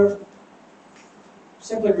geothermometer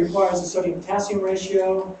simply requires a sodium-potassium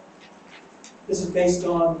ratio. This is based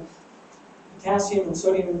on potassium and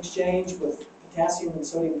sodium exchange with potassium and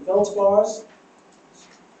sodium feldspars.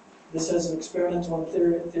 This has an experimental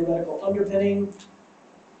and theoretical underpinning.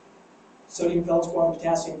 Sodium feldspar and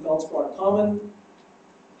potassium feldspar are common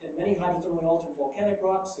in many hydrothermally altered volcanic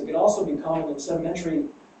rocks. They could also be common in sedimentary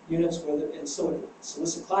units in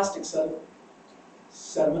siliciclastic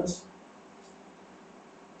sediments.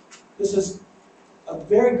 This is a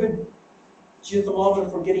very good geothermometer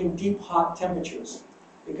for getting deep hot temperatures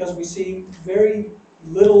because we see very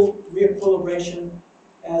little re-equilibration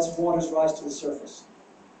as waters rise to the surface.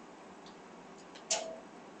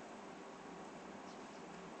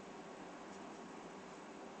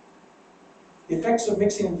 The effects of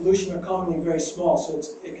mixing and dilution are commonly very small, so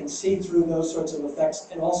it can see through those sorts of effects,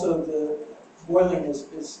 and also the boiling has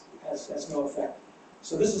no effect.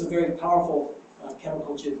 So this is a very powerful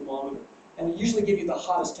chemical geothermometer, and it usually gives you the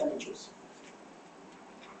hottest temperatures.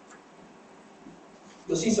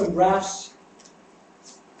 You'll see some graphs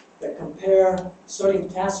that compare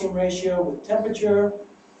sodium-potassium ratio with temperature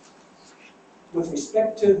with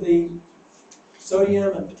respect to the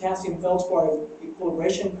sodium and potassium feldspar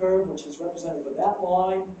equilibration curve, which is represented by that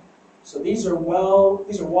line. So these are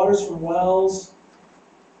waters from wells,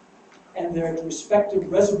 and their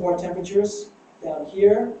respective reservoir temperatures down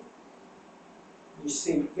here. You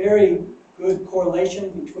see very good correlation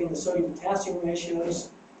between the sodium-potassium ratios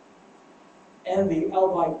and the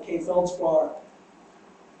albite K feldspar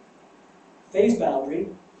phase boundary.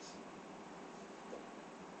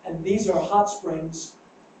 And these are hot springs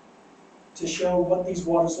to show what these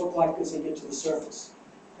waters look like as they get to the surface.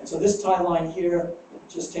 And so this tie line here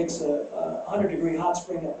just takes a 100-degree hot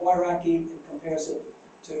spring at Wairaki and compares it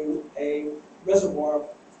to a reservoir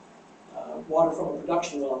water from a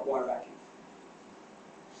production well at Wairaki.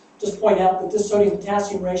 Just point out that this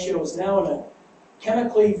sodium-potassium ratio is now in a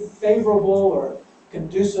chemically favorable or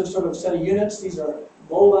conducive sort of set of units. These are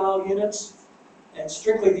molal units, and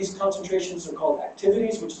strictly these concentrations are called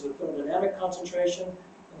activities, which is a thermodynamic concentration,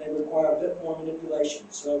 and they require a bit more manipulation.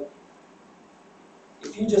 So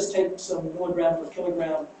if you just take some milligram per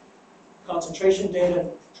kilogram concentration data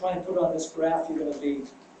and try and put it on this graph, you're going to be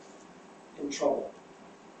in trouble.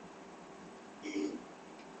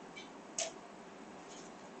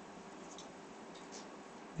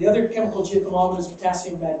 The other chemical geothermometer is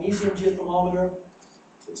potassium magnesium geothermometer.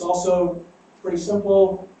 It's also pretty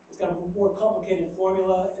simple. It's got a more complicated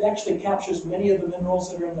formula. It actually captures many of the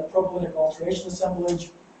minerals that are in the propylitic alteration assemblage,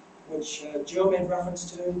 which Joe made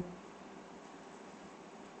reference to.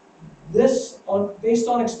 Based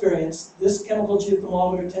on experience, this chemical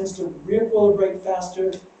geothermometer tends to re-equilibrate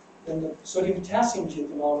faster than the sodium potassium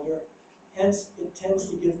geothermometer. Hence, it tends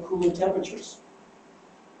to give cooler temperatures.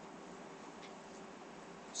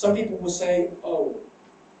 Some people will say, oh,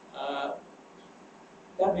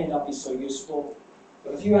 that may not be so useful.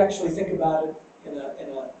 But if you actually think about it in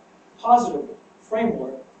a positive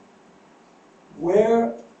framework,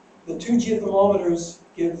 where the two geothermometers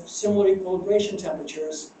give similar equilibration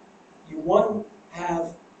temperatures, you one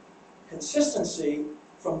have consistency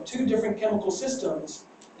from two different chemical systems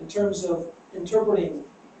in terms of interpreting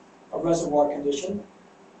a reservoir condition.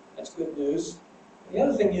 That's good news. And the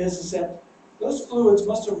other thing is that those fluids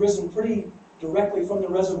must have risen pretty directly from the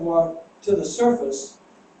reservoir to the surface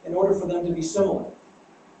in order for them to be similar.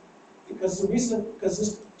 Because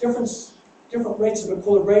this different rates of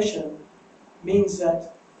equilibration means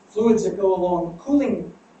that fluids that go along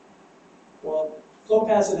cooling, well, flow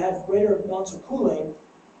paths that have greater amounts of cooling,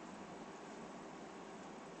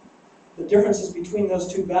 the differences between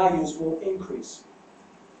those two values will increase.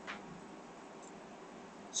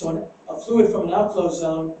 So a fluid from an outflow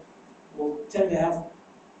zone will tend to have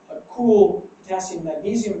a cool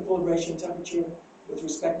potassium-magnesium equilibration temperature with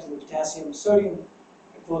respect to the potassium-sodium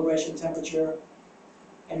equilibration temperature,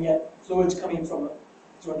 and yet fluids coming through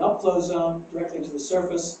an upflow zone directly to the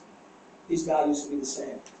surface, these values will be the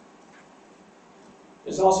same.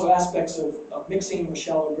 There's also aspects of mixing with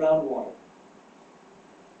shallow groundwater.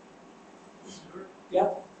 Stuart? Yeah?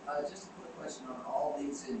 Just a quick question on all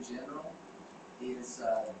these in general. Is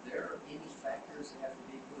there any factors that have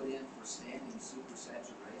to be put in for standing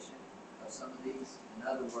supersaturation of some of these? In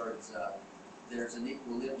other words, there's an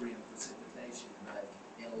equilibrium precipitation, but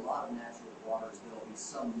in a lot of natural waters there will be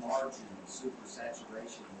some margin of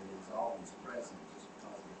supersaturation that is always present just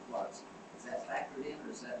because of the flux. Is that factored in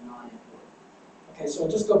or is that not important? Okay, so I'll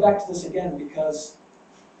just go back to this again because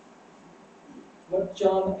what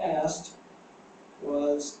John asked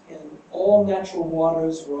was in all natural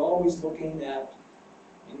waters, we're always looking at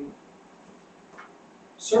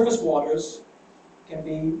surface waters can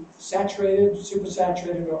be saturated,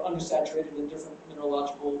 supersaturated, or undersaturated in different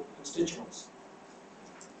mineralogical constituents.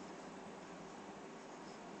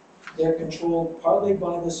 They're controlled partly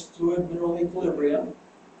by this fluid mineral equilibrium,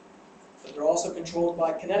 but they're also controlled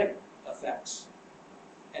by kinetic effects.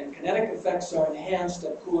 And kinetic effects are enhanced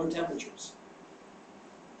at cooler temperatures.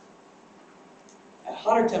 At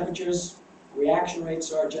hotter temperatures, reaction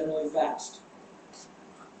rates are generally fast.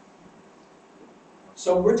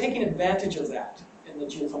 So we're taking advantage of that in the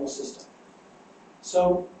geothermal system.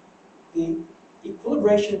 So the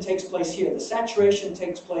equilibration takes place here. The saturation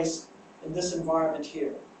takes place in this environment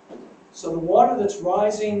here. So the water that's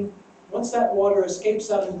rising, once that water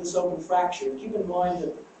escapes out into this open fracture, keep in mind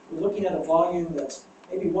that we're looking at a volume that's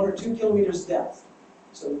maybe 1 or 2 kilometers depth.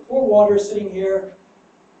 So the pore water is sitting here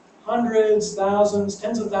hundreds, thousands,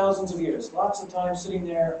 tens of thousands of years, lots of time sitting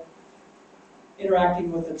there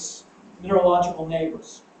interacting with its mineralogical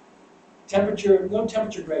neighbors. Temperature, no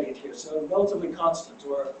temperature gradient here, so relatively constant,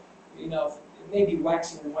 or, you know, it may be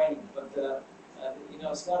waxing and waning, but, you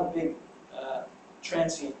know, it's not a big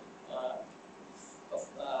transient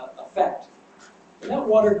effect. When that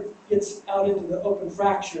water gets out into the open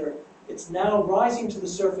fracture, it's now rising to the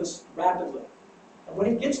surface rapidly. And when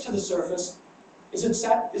it gets to the surface, is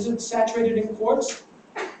it saturated in quartz?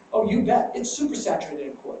 Oh, you bet. It's supersaturated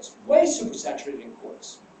in quartz. Way supersaturated in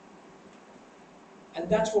quartz. And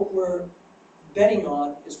that's what we're betting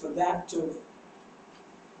on, is for that to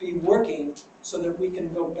be working so that we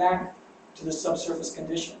can go back to the subsurface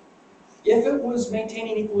condition. If it was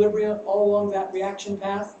maintaining equilibrium all along that reaction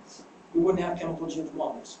path, we wouldn't have chemical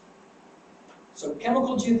geothermometers. So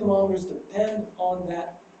chemical geothermometers depend on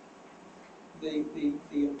that, the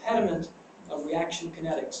impediment of reaction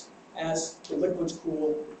kinetics as the liquids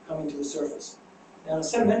cool coming to the surface. Now in a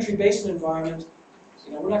sedimentary basin environment,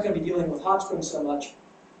 you know, we're not going to be dealing with hot springs so much,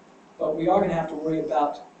 but we are going to have to worry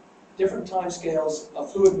about different time scales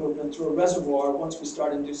of fluid movement through a reservoir once we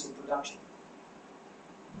start inducing production.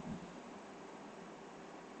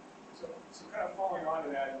 So kind of following on to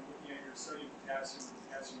that and looking at your sodium, potassium,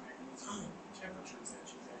 magnesium temperatures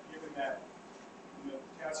that you get, given that the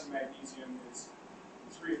potassium, magnesium is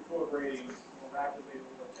re-equilibrating more rapidly at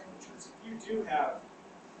lower temperatures, if you do have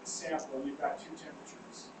a sample and you've got two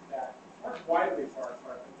temperatures that aren't widely far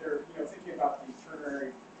apart, but they're, you know, thinking about the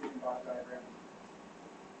ternary Gibbon-Bach diagram,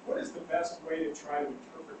 what is the best way to try to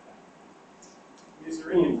interpret that? Is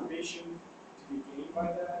there any information to be gained by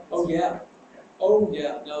that? Oh, yeah. Okay. Oh,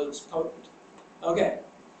 yeah, no, it's potent. Okay.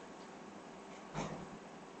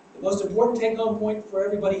 The most important take-home point for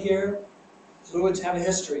everybody here, fluids have a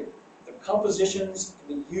history. The compositions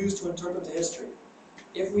can be used to interpret the history.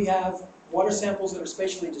 If we have water samples that are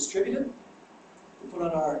spatially distributed, we put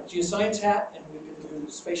on our geoscience hat and we can do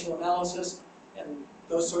spatial analysis, and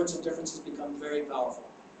those sorts of differences become very powerful.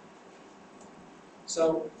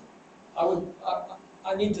 So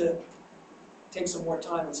I need to take some more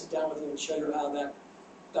time and sit down with you and show you how that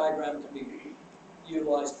diagram can be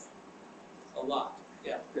utilized a lot.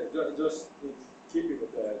 Yeah. Okay, just in keeping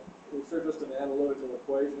with that, is there just an analytical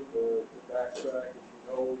equation to backtrack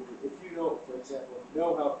if you know, for example, if you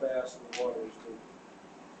know how fast the water is moving?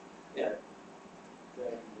 Yeah.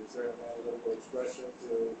 Then is there an analytical expression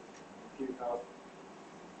to compute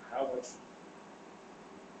how much?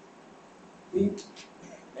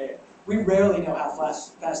 We rarely know how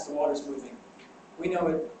fast the water's moving. We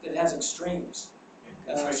know it has extremes.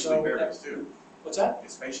 It spatially varies too. What's that?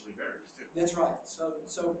 It spatially varies too. That's right. So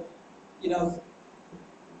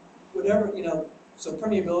whatever, so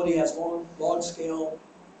permeability has log scale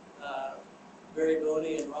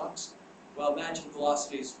variability in rocks. Well, imagine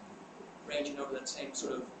velocities ranging over that same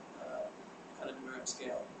sort of kind of numeric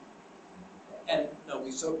scale. And no,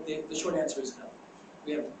 so the short answer is no.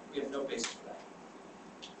 We have no basis for that.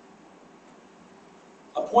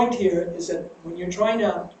 A point here is that when you're trying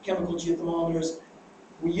out chemical geothermometers,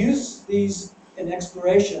 we use these in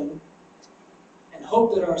exploration and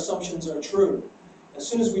hope that our assumptions are true. As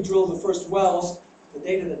soon as we drill the first wells, the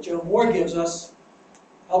data that Joe Moore gives us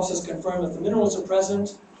helps us confirm that the minerals are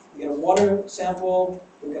present. We get a water sample,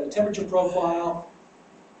 we've got a temperature profile,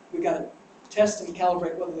 we've got to test and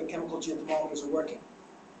calibrate whether the chemical geothermometers are working.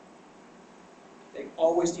 They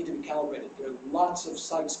always need to be calibrated. There are lots of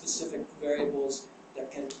site-specific variables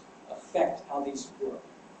that can affect how these work.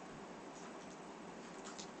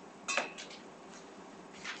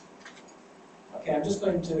 Okay, I'm just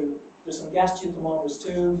going to, there's some gas geothermometers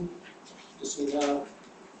too, just so you know.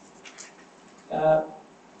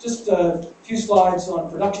 Just a few slides on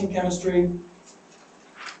production chemistry.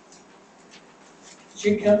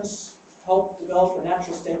 Geochemists help develop a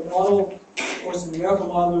natural state model. Of course, the numerical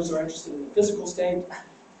modelers are interested in the physical state.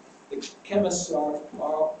 The chemists are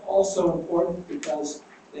also important because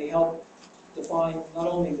they help define not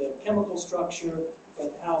only the chemical structure,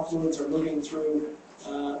 but how fluids are moving through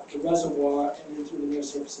the reservoir and then through the near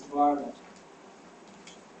surface environment.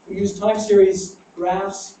 We use time series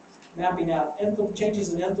graphs mapping out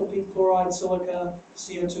changes in enthalpy, chloride, silica,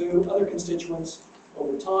 CO2, other constituents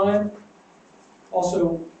over time.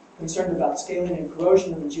 Also concerned about scaling and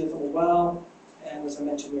corrosion in the geothermal well, and as I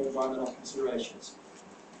mentioned, there are environmental considerations.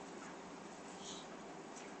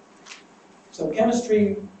 So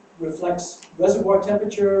chemistry reflects reservoir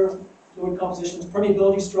temperature, fluid compositions,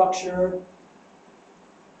 permeability structure.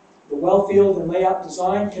 The well field and layout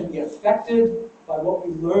design can be affected by what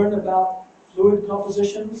we learn about fluid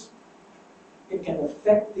compositions. It can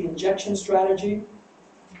affect the injection strategy.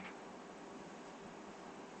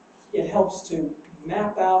 It helps to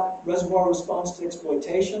map out reservoir response to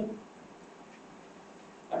exploitation.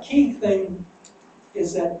 A key thing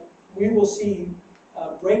is that we will see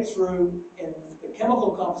a breakthrough in the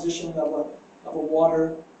chemical composition of a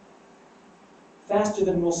water faster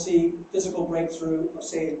than we'll see physical breakthrough of,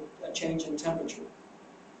 say, a change in temperature.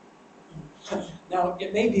 Now,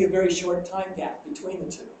 it may be a very short time gap between the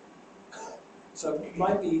two. So it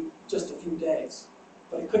might be just a few days,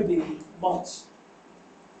 but it could be months.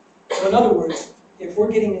 So in other words, if we're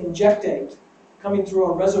getting an injectate coming through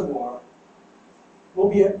a reservoir, we'll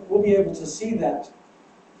be able to see that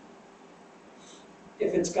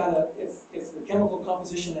if it's got if the chemical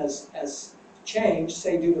composition has changed,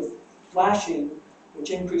 say due to flashing,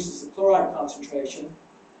 which increases the chloride concentration,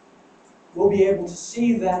 we'll be able to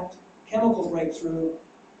see that chemical breakthrough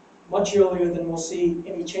much earlier than we'll see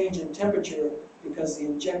any change in temperature because the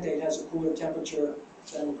injectate has a cooler temperature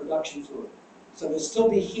than the production fluid. So there'll still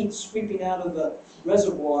be heat sweeping out of the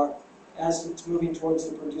reservoir as it's moving towards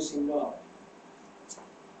the producing well.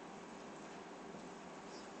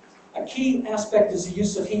 A key aspect is the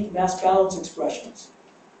use of heat mass balance expressions.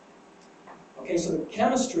 Okay, so the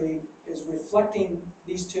chemistry is reflecting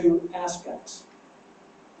these two aspects.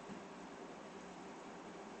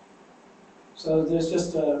 So there's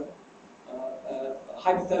just a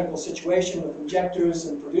hypothetical situation with injectors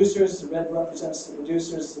and producers. The red represents the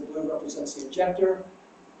producers, the blue represents the injector.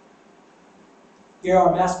 Here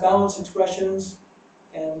are mass balance expressions,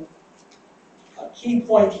 and a key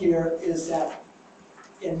point here is that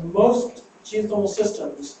in most geothermal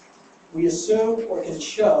systems, we assume or can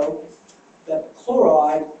show that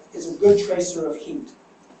chloride is a good tracer of heat.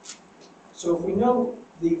 So if we know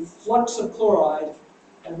the flux of chloride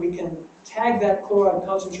and we can tag that chloride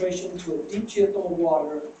concentration to a deep geothermal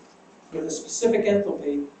water with a specific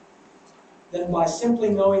enthalpy, then by simply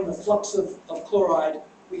knowing the flux of chloride,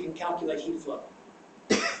 we can calculate heat flow.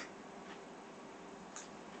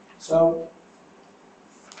 So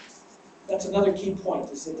that's another key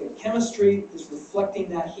point, is that the chemistry is reflecting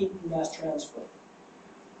that heat and mass transfer.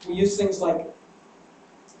 We use things like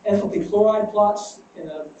enthalpy chloride plots in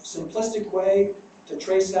a simplistic way to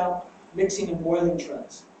trace out mixing and boiling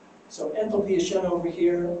trends. So enthalpy is shown over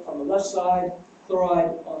here on the left side,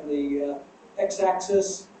 chloride on the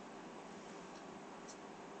x-axis.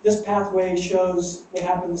 This pathway shows what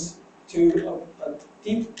happens to a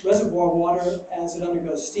deep reservoir water as it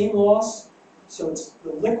undergoes steam loss. So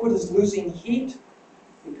the liquid is losing heat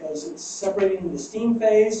because it's separating in the steam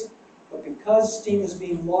phase, but because steam is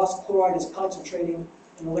being lost, chloride is concentrating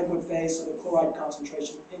in the liquid phase, so the chloride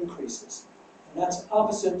concentration increases. And that's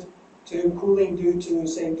opposite to cooling due to,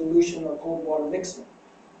 say, dilution or cold water mixing.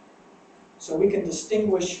 So we can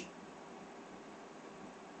distinguish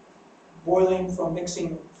boiling from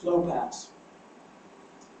mixing flow paths.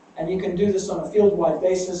 And you can do this on a field-wide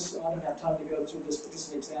basis. I don't have time to go through this, but this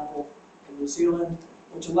is an example in New Zealand,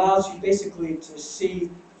 which allows you basically to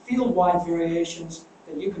see field-wide variations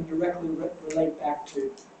that you can directly relate back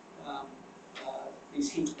to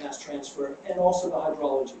these heat mass transfer and also the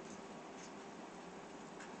hydrology.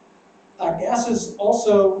 Gases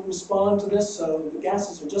also respond to this, so the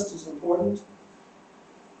gases are just as important.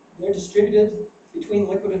 They're distributed between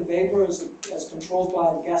liquid and vapor as controlled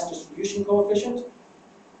by the gas distribution coefficient.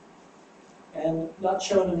 And not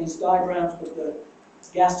shown in these diagrams, but the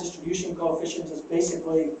gas distribution coefficient is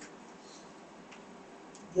basically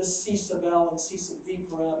this C sub L and C sub V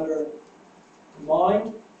parameter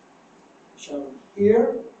combined, shown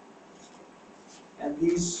here. And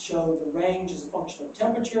these show the range as a function of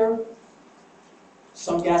temperature.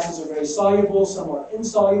 Some gases are very soluble, some are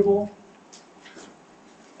insoluble.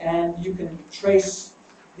 And you can trace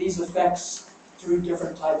these effects through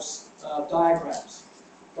different types of diagrams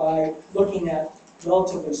by looking at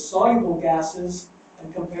relatively soluble gases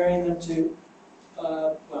and comparing them to,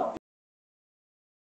 well,